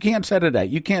probability. You can't set a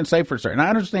date. You can't say for certain. I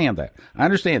understand that.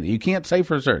 You can't say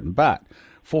for certain. But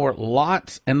for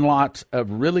lots and lots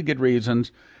of really good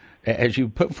reasons, as you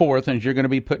put forth, and as you're going to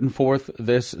be putting forth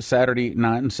this Saturday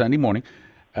night and Sunday morning,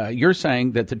 you're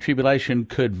saying that the tribulation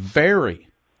could very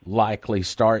likely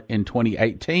start in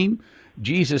 2018.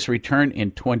 Jesus returned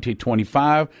in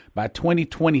 2025. By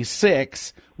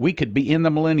 2026, we could be in the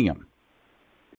millennium.